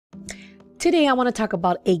Today, I want to talk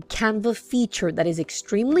about a Canva feature that is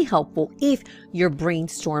extremely helpful if you're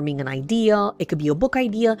brainstorming an idea. It could be a book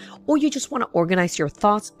idea, or you just want to organize your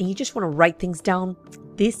thoughts and you just want to write things down.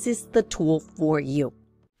 This is the tool for you.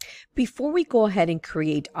 Before we go ahead and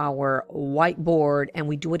create our whiteboard and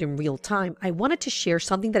we do it in real time, I wanted to share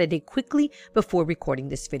something that I did quickly before recording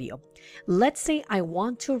this video. Let's say I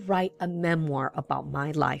want to write a memoir about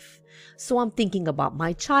my life. So I'm thinking about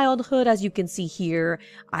my childhood. As you can see here,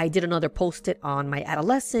 I did another post-it on my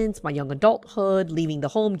adolescence, my young adulthood, leaving the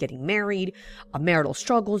home, getting married, marital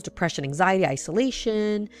struggles, depression, anxiety,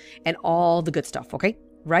 isolation, and all the good stuff, okay?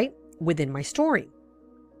 Right? Within my story.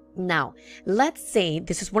 Now, let's say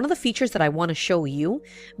this is one of the features that I want to show you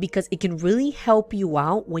because it can really help you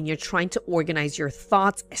out when you're trying to organize your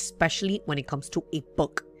thoughts, especially when it comes to a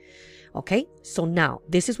book. Okay, so now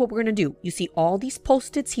this is what we're going to do. You see all these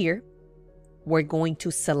post-its here. We're going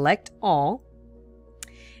to select all.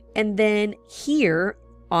 And then here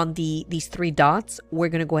on these three dots, we're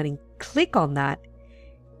going to go ahead and click on that.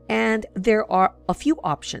 And there are a few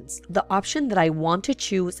options. The option that I want to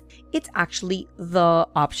choose, it's actually the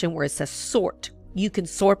option where it says sort. You can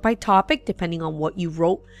sort by topic depending on what you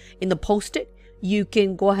wrote in the post-it. You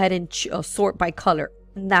can go ahead and sort by color.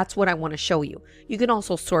 And that's what I want to show you. You can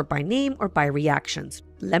also sort by name or by reactions.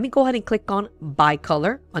 Let me go ahead and click on by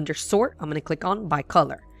color. Under sort, I'm going to click on by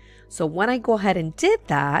color. So when I go ahead and did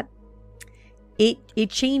that, it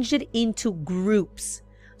changed it into groups.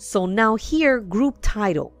 So now here, group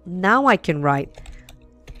title. Now I can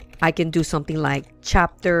do something like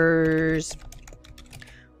chapters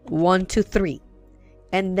 1 to 3.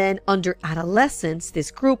 And then under adolescence,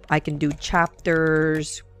 this group, I can do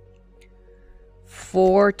chapters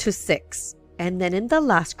 4 to 6. And then in the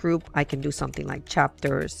last group, I can do something like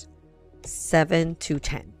chapters 7 to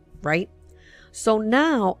 10, right? So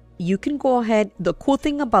now you can go ahead. The cool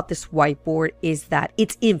thing about this whiteboard is that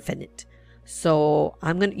it's infinite. So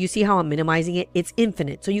you see how I'm minimizing it? It's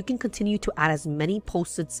infinite. So you can continue to add as many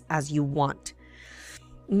post-its as you want.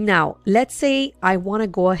 Now, let's say I want to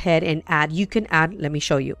go ahead and add, you can add, let me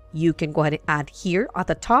show you. You can go ahead and add here at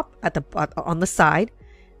the top, on the side.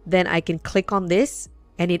 Then I can click on this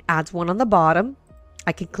and it adds one on the bottom.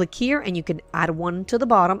 I can click here and you can add one to the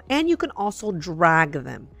bottom, and you can also drag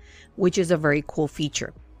them, which is a very cool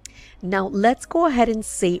feature. Now let's go ahead and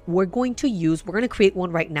say we're going to create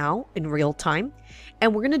one right now in real time,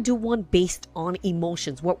 and we're going to do one based on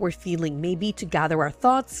emotions, what we're feeling, maybe to gather our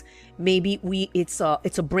thoughts. Maybe it's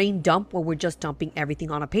a brain dump where we're just dumping everything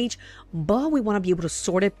on a page, but we want to be able to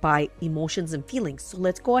sort it by emotions and feelings. So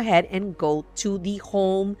let's go ahead and go to the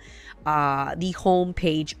home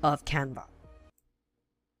page of Canva.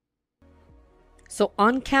 So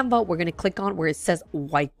on Canva, we're going to click on where it says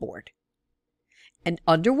whiteboard. And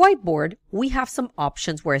under whiteboard, we have some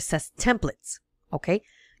options where it says templates, okay?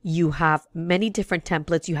 You have many different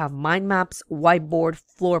templates. You have mind maps, whiteboard,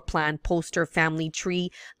 floor plan, poster, family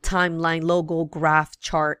tree, timeline, logo, graph,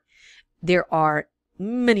 chart. There are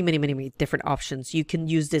many different options. You can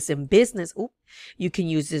use this in business. You can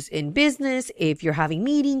use this in business if you're having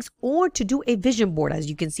meetings, or to do a vision board, as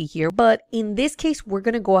you can see here. But in this case, we're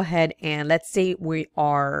going to go ahead and let's say we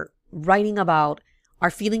are writing about our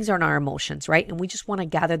feelings and our emotions, right? And we just want to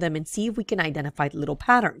gather them and see if we can identify little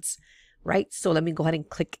patterns, right? So let me go ahead and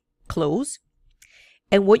click close.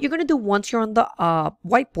 And what you're going to do once you're on the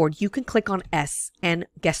whiteboard, you can click on S. And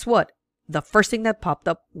guess what? The first thing that popped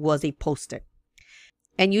up was a post-it.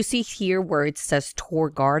 And you see here where it says tour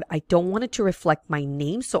guide. I don't want it to reflect my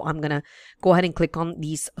name. So I'm going to go ahead and click on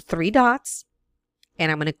these three dots.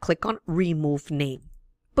 And I'm going to click on remove name.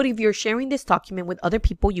 But if you're sharing this document with other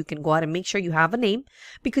people, you can go ahead and make sure you have a name,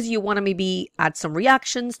 because you want to maybe add some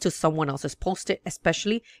reactions to someone else's post-it,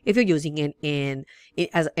 especially if you're using it in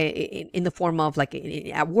the form of like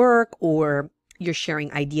at work, or you're sharing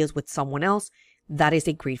ideas with someone else. That is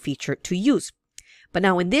a great feature to use. But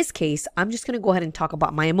now in this case, I'm just going to go ahead and talk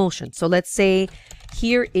about my emotions. So let's say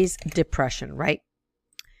here is depression, right?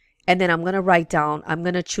 And then I'm going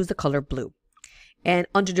to choose the color blue. And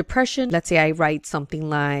under depression, let's say I write something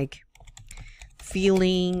like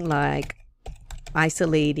feeling like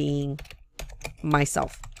isolating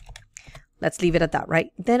myself. Let's leave it at that,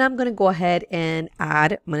 right? Then I'm going to go ahead and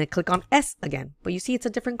I'm going to click on S again, but you see it's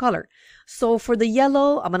a different color. So for the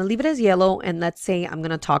yellow, I'm going to leave it as yellow. And let's say I'm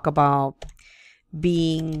going to talk about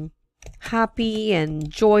being happy and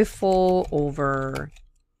joyful over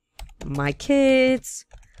my kids,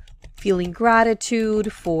 feeling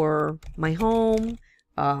gratitude for my home,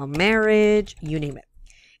 marriage, you name it.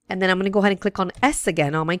 And then I'm going to go ahead and click on S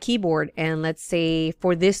again on my keyboard. And let's say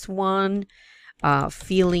for this one,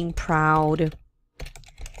 feeling proud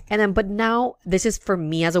And then, but now this is for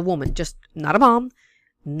me as a woman, just not a mom,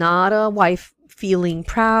 not a wife, feeling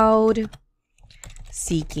proud,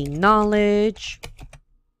 seeking knowledge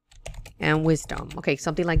and wisdom. Okay,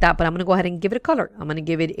 something like that. But I'm going to go ahead and give it a color. I'm going to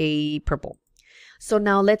give it a purple. So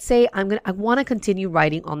now let's say I want to continue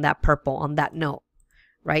writing on that purple, on that note,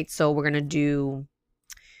 right? So we're going to do,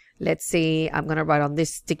 let's say I'm going to write on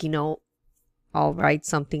this sticky note. I'll write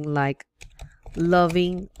something like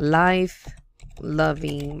loving life,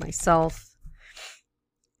 loving myself.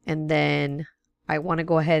 And then I want to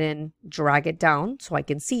go ahead and drag it down so I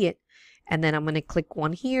can see it. And then I'm going to click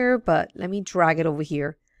one here, but let me drag it over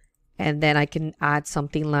here. And then I can add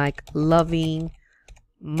something like loving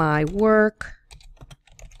my work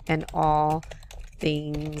and all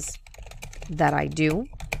things that I do.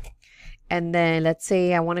 And then let's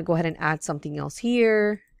say I want to go ahead and add something else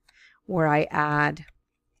here where I add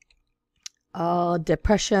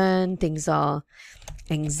depression, things,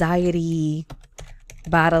 anxiety,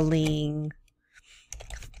 battling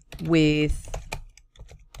with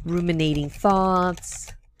ruminating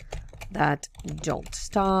thoughts that don't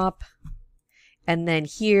stop. And then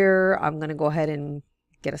here I'm going to go ahead and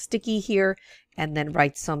get a sticky here and then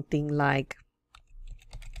write something like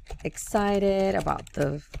excited about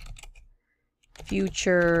the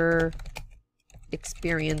future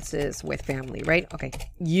experiences with family, right? Okay,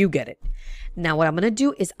 you get it. Now what I'm going to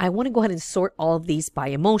do is I want to go ahead and sort all of these by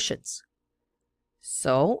emotions.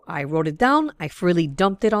 So I wrote it down. I freely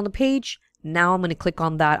dumped it on the page. Now I'm going to click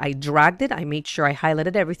on that. I dragged it. I made sure I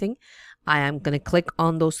highlighted everything. I am going to click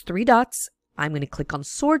on those three dots. I'm going to click on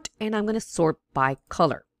sort and I'm going to sort by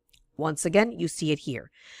color. Once again, you see it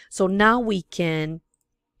here. So now we can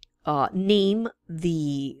name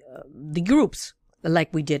the groups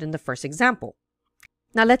like we did in the first example.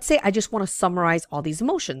 Now let's say I just want to summarize all these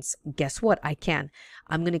emotions. Guess what? I can.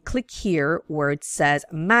 I'm going to click here where it says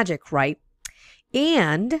magic, right?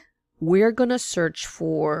 And we're going to search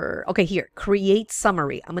for, okay, here, create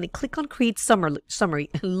summary. I'm going to click on create summary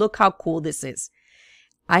and look how cool this is.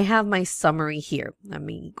 I have my summary here. Let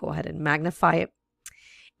me go ahead and magnify it.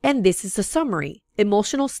 And this is the summary.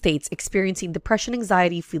 Emotional states: experiencing depression,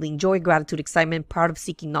 anxiety, feeling joy, gratitude, excitement, proud of,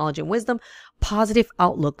 seeking knowledge and wisdom, positive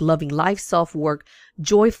outlook, loving life, self-work,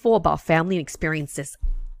 joyful about family and experiences.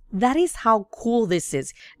 That is how cool this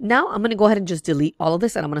is. Now I'm going to go ahead and just delete all of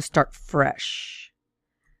this and I'm going to start fresh.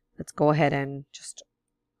 Let's go ahead and just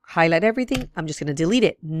highlight everything. I'm just going to delete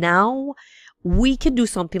it. Now we can do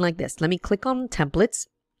something like this. Let me click on templates.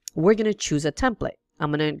 We're going to choose a template.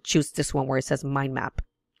 I'm going to choose this one where it says mind map.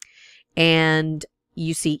 And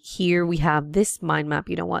you see here we have this mind map.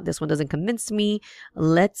 You know what? This one doesn't convince me.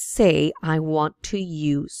 Let's say I want to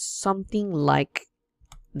use something like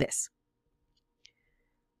this.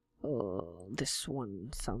 This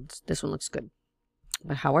one looks good.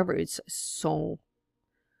 But however, it's so,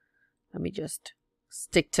 let me just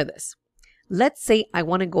stick to this. Let's say I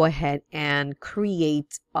want to go ahead and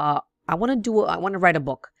create, I want to write a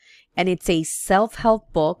book, and it's a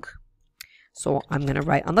self-help book. So I'm going to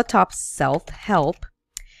write on the top self-help.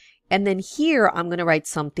 And then here I'm going to write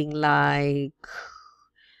something like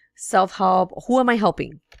self-help. Who am I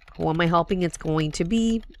helping? Who am I helping? It's going to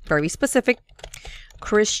be very specific.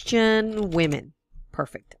 Christian women.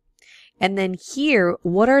 Perfect. And then here,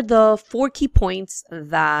 what are the 4 key points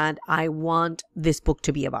that I want this book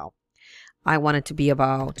to be about? I want it to be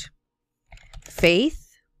about faith.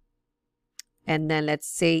 And then let's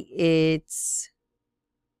say it's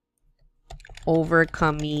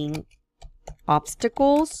overcoming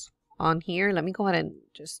obstacles on here. Let me go ahead and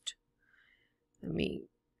just, let me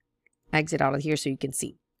exit out of here so you can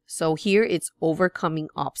see. So here it's overcoming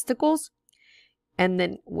obstacles. And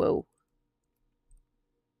then, whoa.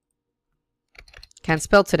 Can't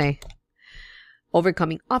spell today.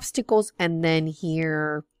 Overcoming obstacles. And then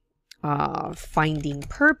here, finding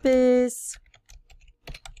purpose.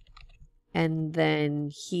 And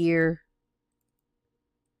then here,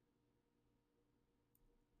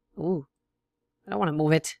 ooh, I don't want to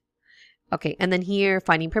move it. Okay, and then here,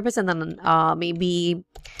 finding purpose, and then maybe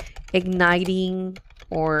igniting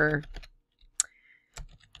or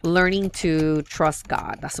learning to trust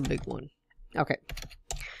God. That's a big one. Okay,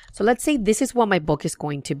 so let's say this is what my book is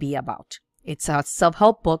going to be about. It's a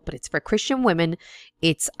self-help book, but it's for Christian women.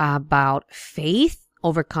 It's about faith,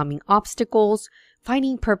 overcoming obstacles,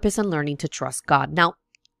 finding purpose, and learning to trust God. Now,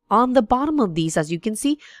 on the bottom of these, as you can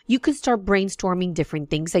see, you can start brainstorming different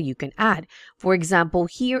things that you can add. For example,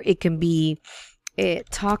 here it can be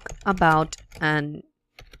talk about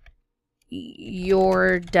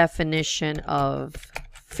your definition of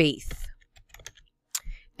faith.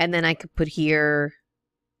 And then I could put here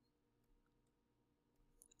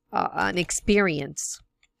an experience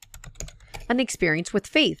with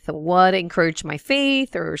faith. What encouraged my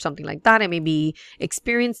faith or something like that. And maybe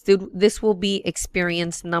experience, this will be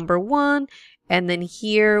experience number 1. And then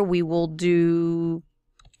here we will do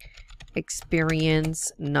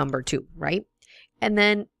experience number 2, right? And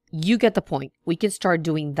then you get the point. We can start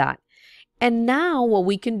doing that. And now what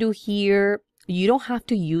we can do here, you don't have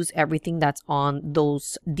to use everything that's on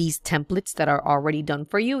these templates that are already done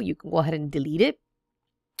for you. You can go ahead and delete it,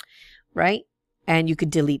 right? And you could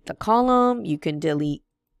delete the column. You can delete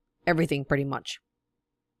everything pretty much.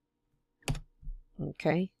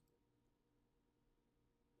 Okay.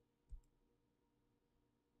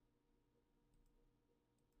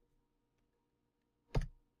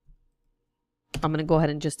 I'm going to go ahead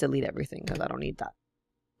and just delete everything because I don't need that.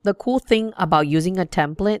 The cool thing about using a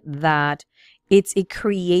template that it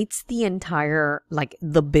creates the entire, like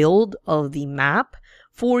the build of the map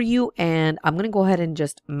for you. And I'm going to go ahead and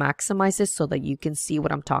just maximize this so that you can see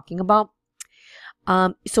what I'm talking about.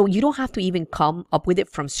 So you don't have to even come up with it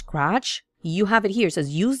from scratch. You have it here. It says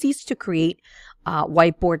use these to create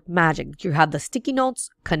whiteboard magic. You have the sticky notes,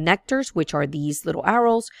 connectors, which are these little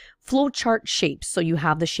arrows, flowchart shapes. So you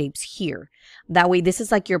have the shapes here. That way, this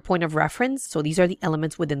is like your point of reference. So these are the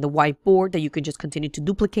elements within the whiteboard that you can just continue to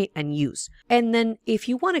duplicate and use. And then if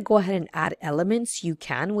you want to go ahead and add elements, you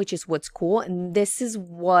can, which is what's cool. And this is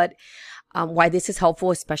what why this is helpful,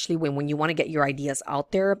 especially when you want to get your ideas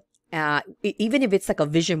out there. Even if it's like a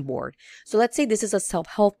vision board. So let's say this is a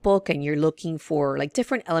self-help book and you're looking for like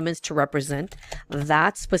different elements to represent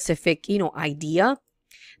that specific, idea.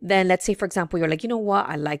 Then let's say, for example, you're like, you know what?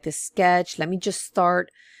 I like this sketch. Let me just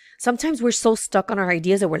start. Sometimes we're so stuck on our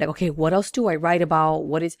ideas that we're like, okay, what else do I write about?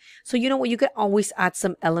 So you know what? You could always add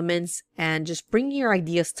some elements and just bring your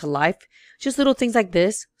ideas to life. Just little things like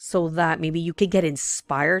this so that maybe you could get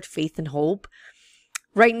inspired, faith and hope.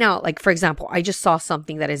 Right now, like for example, I just saw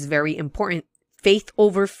something that is very important. Faith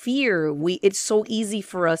over fear. It's so easy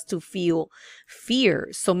for us to feel fear.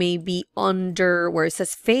 So maybe under where it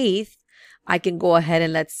says faith, I can go ahead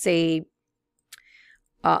and let's say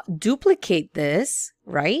duplicate this,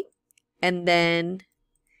 right? And then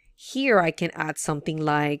here I can add something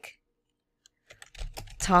like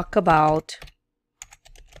talk about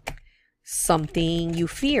something you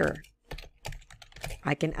fear.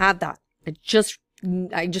 I can add that.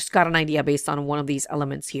 I just got an idea based on one of these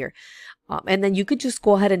elements here. And then you could just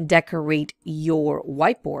go ahead and decorate your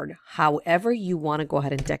whiteboard however you want to go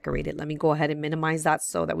ahead and decorate it. Let me go ahead and minimize that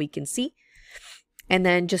so that we can see. And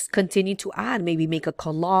then just continue to add, maybe make a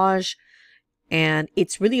collage. And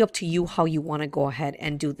it's really up to you how you want to go ahead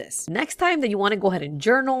and do this. Next time that you want to go ahead and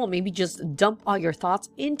journal, maybe just dump all your thoughts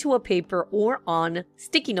into a paper or on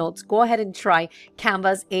sticky notes, go ahead and try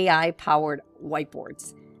Canva's AI-powered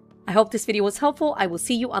whiteboards. I hope this video was helpful. I will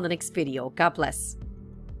see you on the next video. God bless.